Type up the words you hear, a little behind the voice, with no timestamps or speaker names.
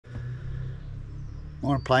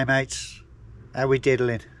Morning, playmates. How we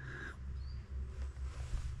diddling?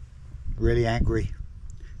 Really angry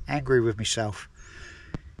with myself.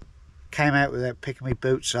 Came out without picking my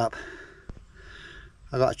boots up.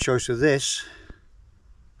 I got a choice of this.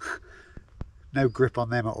 No grip on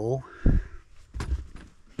them at all.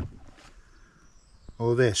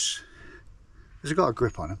 Or this. They've got a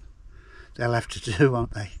grip on them. They'll have to do,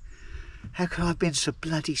 won't they? How could I have been so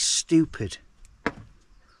bloody stupid?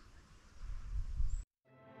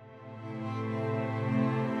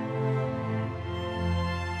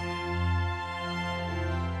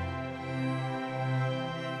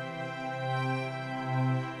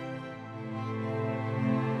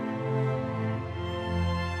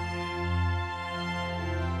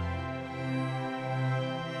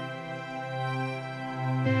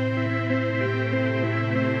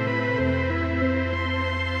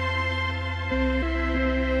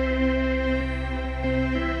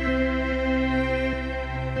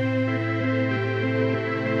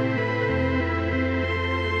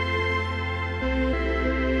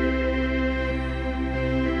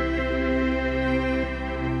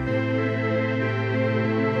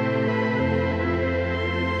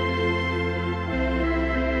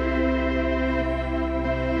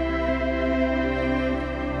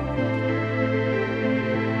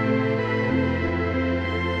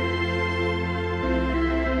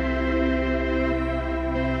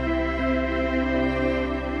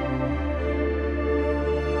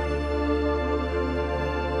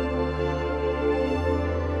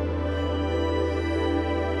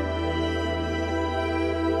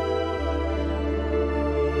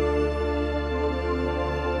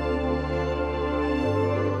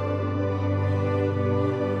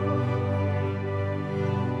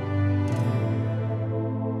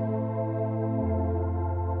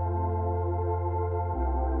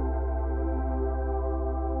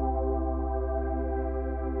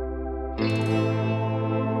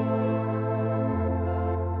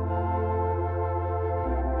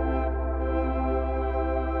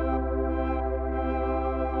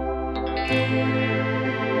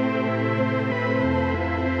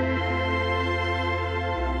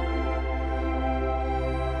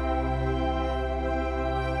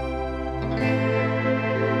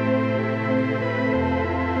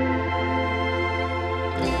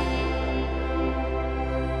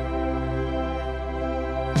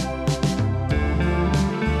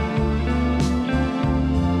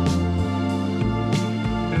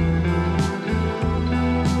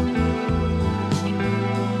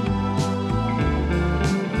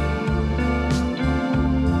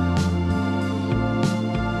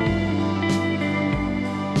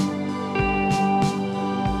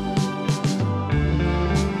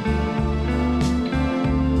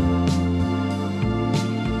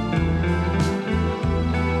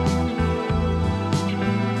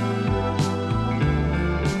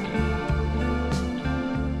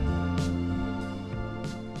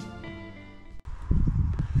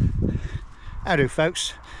 How do,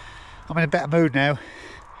 folks? I'm in a better mood now.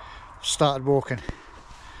 Started walking.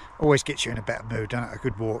 Always gets you in a better mood, doesn't it? A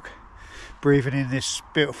good walk. Breathing in this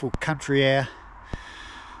beautiful country air.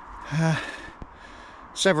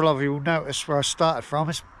 Several of you will notice where I started from.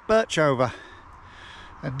 It's Birchover.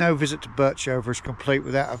 And no visit to Birchover is complete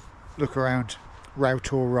without a look around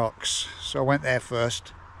Thor rocks. So I went there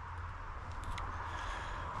first.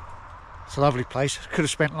 It's a lovely place. Could have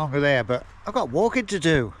spent longer there, but I've got walking to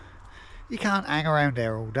do. You can't hang around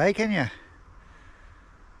there all day, can you?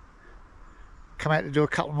 Come out to do a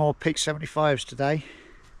couple more Peak 75s today.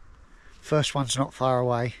 First one's not far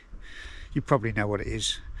away. You probably know what it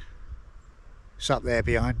is. It's up there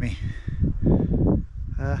behind me. And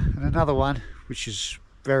another one which is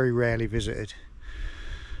very rarely visited.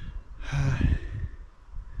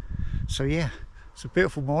 So yeah, it's a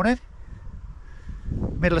beautiful morning.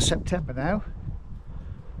 Middle of September now.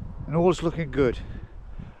 And all's looking good.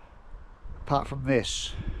 Apart from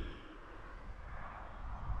this.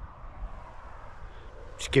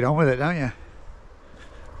 Just get on with it, don't you?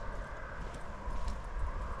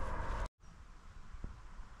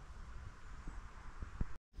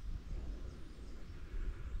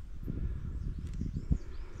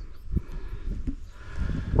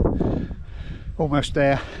 Almost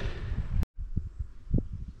there.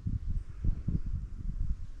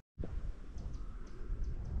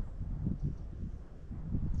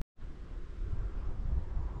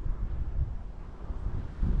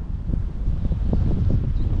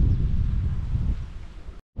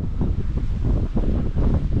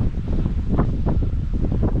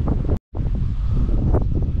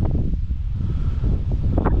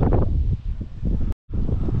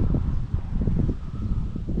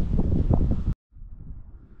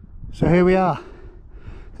 So here we are.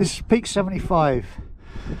 This is Peak 75,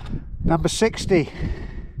 number 60.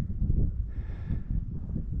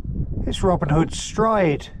 It's Robin Hood's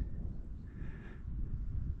Stride.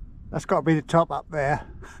 That's got to be the top up there.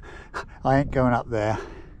 I ain't going up there.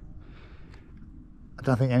 I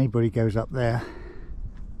don't think anybody goes up there.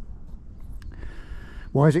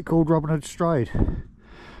 Why is it called Robin Hood's Stride?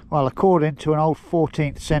 Well, according to an old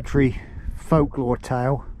 14th century folklore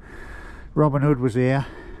tale, Robin Hood was here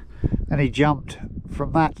and he jumped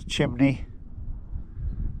from that chimney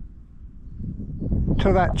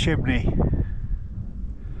to that chimney.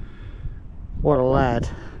 What a lad.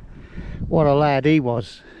 What a lad he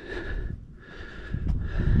was.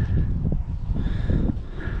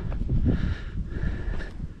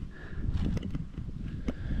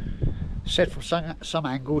 Said from some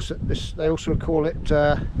angles that they also call it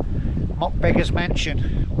Mock Beggar's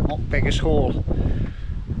Mansion, Mock Beggar's Hall.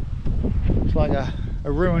 It's like a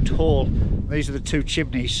ruined hall. These are the two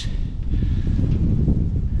chimneys.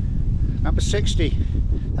 Number 60.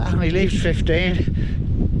 That only leaves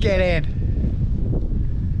 15. Get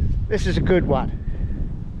in. This is a good one.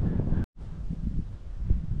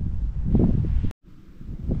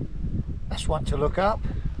 That's one to look up.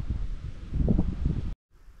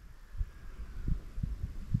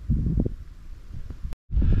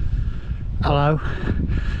 Hello.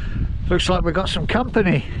 Looks like we've got some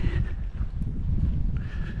company.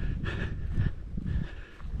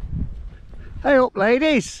 Hey up,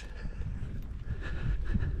 ladies.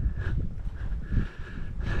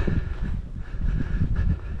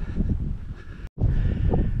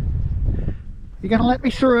 You gonna let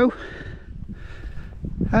me through?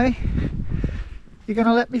 Hey? You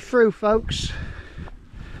gonna let me through, folks?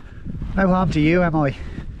 No harm to you, am I?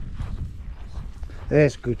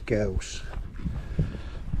 There's good girls.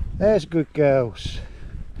 There's good girls.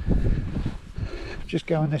 Just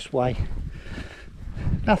going this way.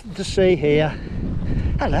 Nothing to see here.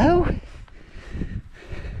 Hello.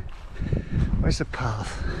 Where's the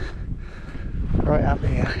path? Right up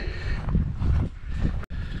here.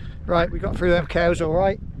 Right, we got through them cows all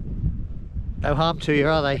right. No harm to you,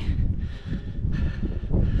 are they?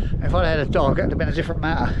 If I'd had a dog, it'd have been a different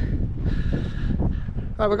matter.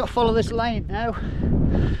 Right, we've got to follow this lane now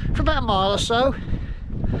for about a mile or so.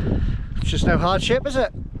 It's just no hardship, is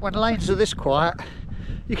it? When lanes are this quiet,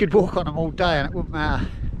 you could walk on them all day and it wouldn't matter.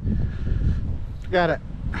 Got it.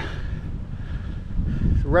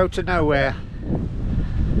 It's the road to nowhere.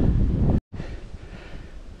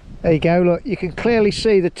 There you go, look, you can clearly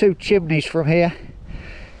see the two chimneys from here.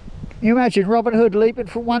 Can you imagine Robin Hood leaping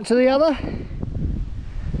from one to the other?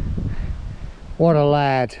 What a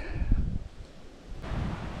lad.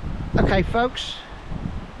 Okay folks,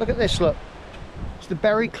 look at this, look. It's the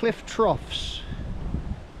Birchover troughs.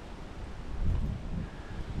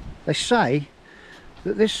 They say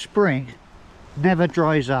that this spring never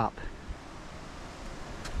dries up.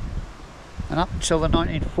 And up until the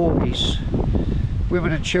 1940s,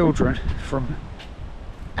 women and children from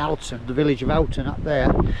Alton, the village of Alton up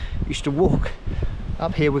there, used to walk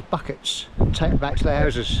up here with buckets and take them back to their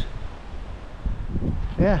houses.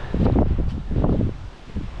 Yeah.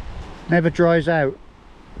 Never dries out.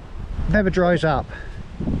 Never dries up.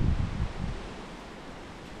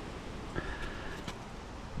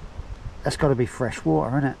 That's got to be fresh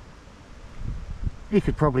water, isn't it? You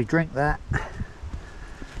could probably drink that.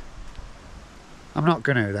 I'm not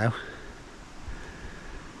gonna though.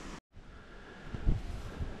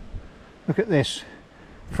 Look at this.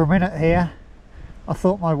 For a minute here, I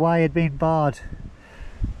thought my way had been barred.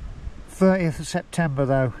 30th of September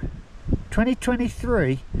though.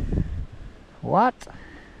 2023? What?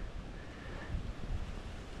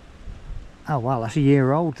 Oh well, that's a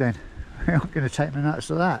year old then. I'm not going to take no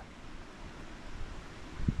notice of that.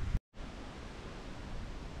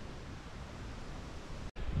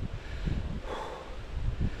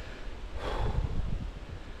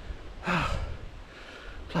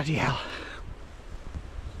 Bloody hell.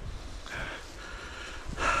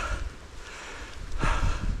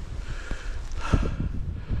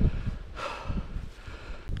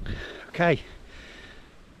 Okay,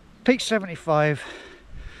 Peak 75,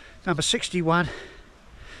 number 61,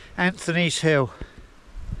 Anthony's Hill.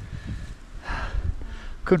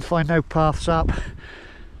 Couldn't find no paths up,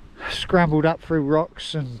 scrambled up through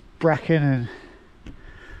rocks and bracken, and it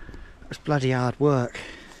was bloody hard work.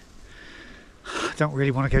 I don't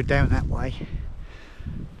really want to go down that way.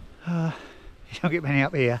 You don't get many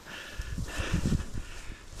up here.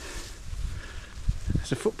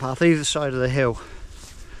 There's a footpath either side of the hill,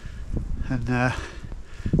 and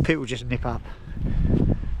people just nip up.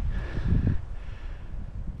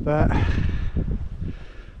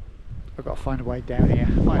 I've got to find a way down here.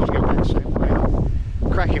 Might have to go back the same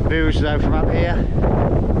way. Cracking views though from up here.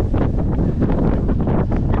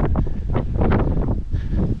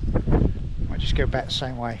 Might just go back the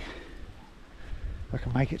same way. I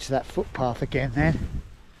can make it to that footpath again then.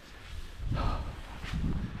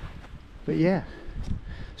 But yeah,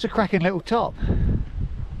 it's a cracking little top.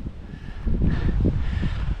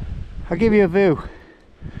 I'll give you a view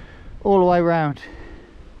all the way round.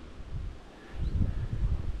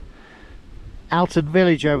 Alton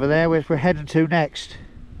village over there, which we're heading to next.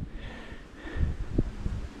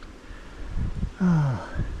 Oh.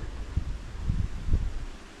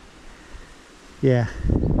 Yeah,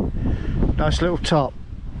 nice little top.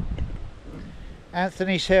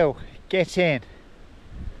 Anthony's Hill, get in.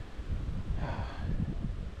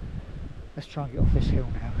 Let's try and get off this hill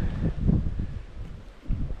now.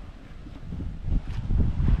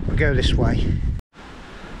 We'll go this way.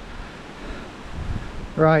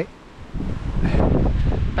 Right,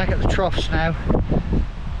 back at the troughs now,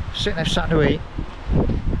 sitting there something to eat,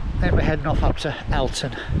 then we're heading off up to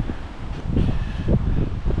Alton.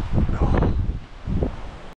 Oh.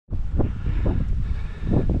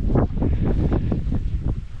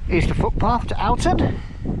 Here's the footpath to Alton.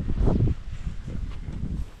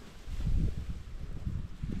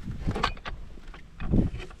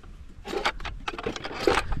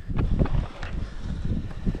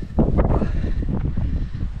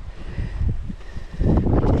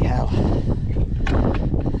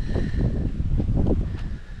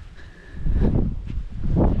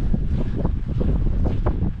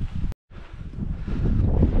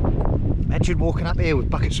 Imagine walking up here with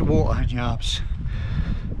buckets of water in your arms.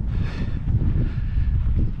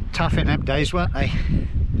 Tough in them days, weren't they?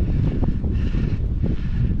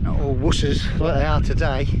 Not all wusses like they are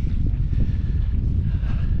today.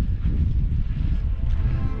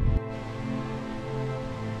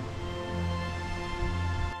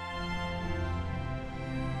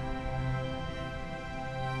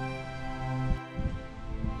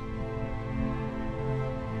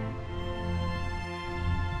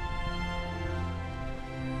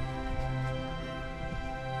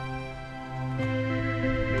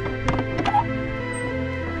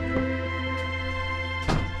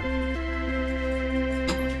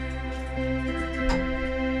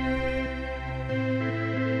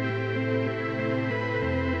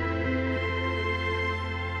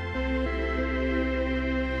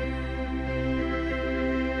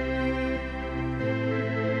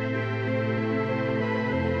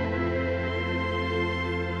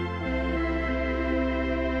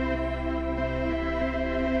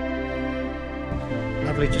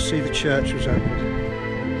 Lovely to see the church was open.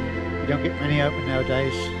 You don't get many open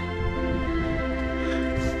nowadays.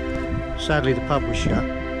 Sadly the pub was shut.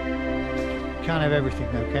 Can't have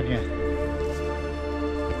everything though, can you?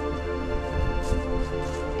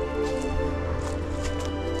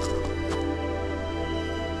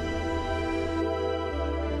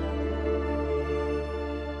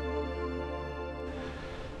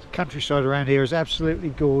 The countryside around here is absolutely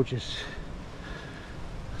gorgeous.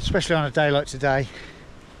 Especially on a day like today.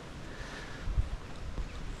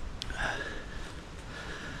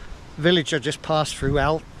 The village I just passed through,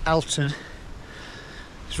 Alton,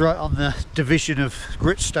 is right on the division of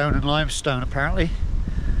gritstone and limestone apparently.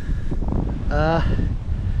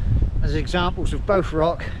 There's examples of both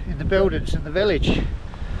rock in the buildings in the village.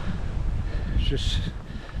 It's just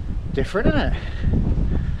different, isn't it?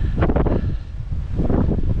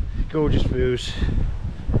 Gorgeous views.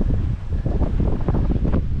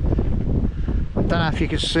 Don't know if you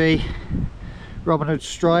can see Robin Hood's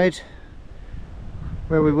Stride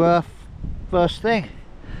where we were first thing.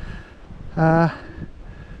 Oh,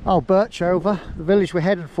 Birchover, the village we're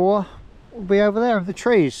heading for, will be over there in the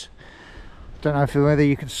trees. Don't know whether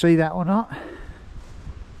you can see that or not.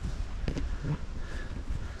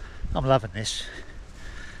 I'm loving this,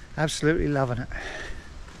 absolutely loving it.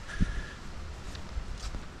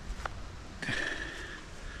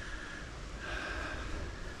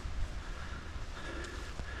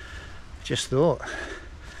 Just thought,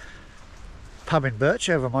 pub in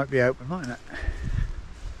Birchover might be open, mightn't it?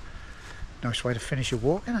 Nice way to finish your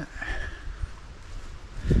walk, isn't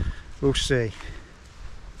it? We'll see.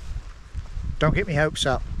 Don't get me hopes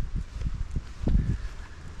up.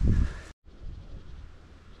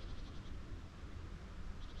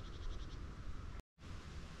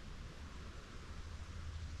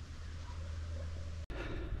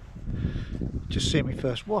 Just seen my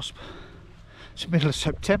first wasp. It's the middle of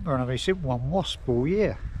September and I've only seen one wasp all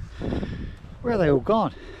year. Where are they all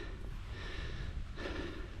gone?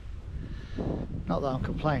 Not that I'm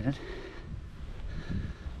complaining,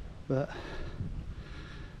 but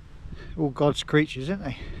all God's creatures, isn't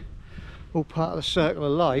they? All part of the circle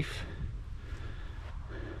of life.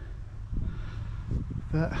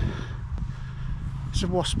 But it's a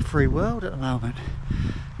wasp-free world at the moment.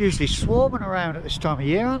 Usually swarming around at this time of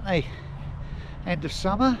year, aren't they? End of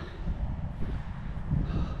summer.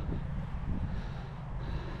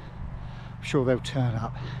 I'm sure they'll turn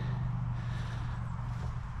up.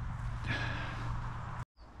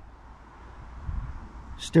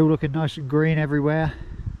 Still looking nice and green everywhere.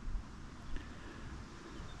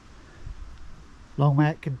 Long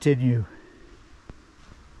may it continue.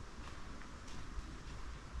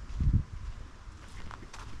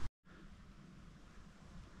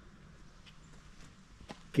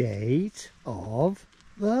 Gate of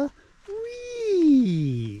the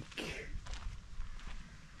week.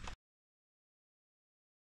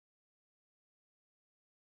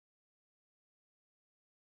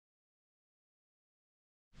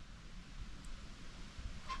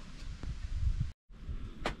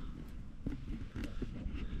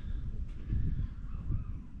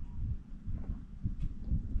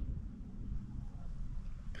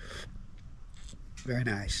 Very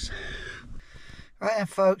nice. Right then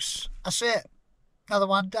folks, that's it. Another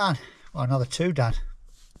one done. Well, another two done.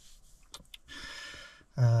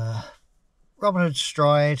 Robin Hood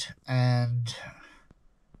Stride and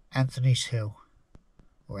Anthony's Hill.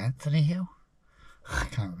 Or Anthony Hill? I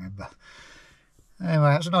can't remember.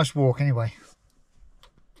 Anyway, it was a nice walk anyway.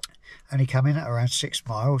 Only come in at around 6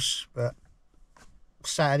 miles, but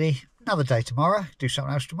Saturday, another day tomorrow. Do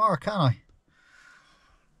something else tomorrow, can't I?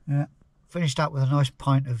 Yeah. Finished up with a nice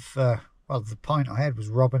pint of, well, the pint I had was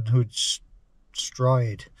Robin Hood's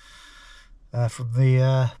Stride from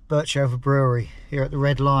the Birchover brewery here at the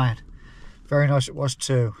Red Lion. Very nice it was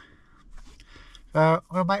too. So I'm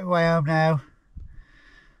going to make my way home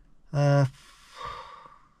now.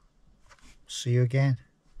 See you again.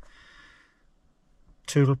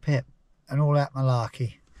 Toodle pip and all that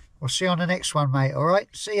malarkey. We'll see you on the next one, mate. Alright,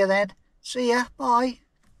 see you then. See ya. Bye.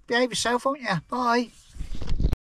 Behave yourself, won't you? Bye.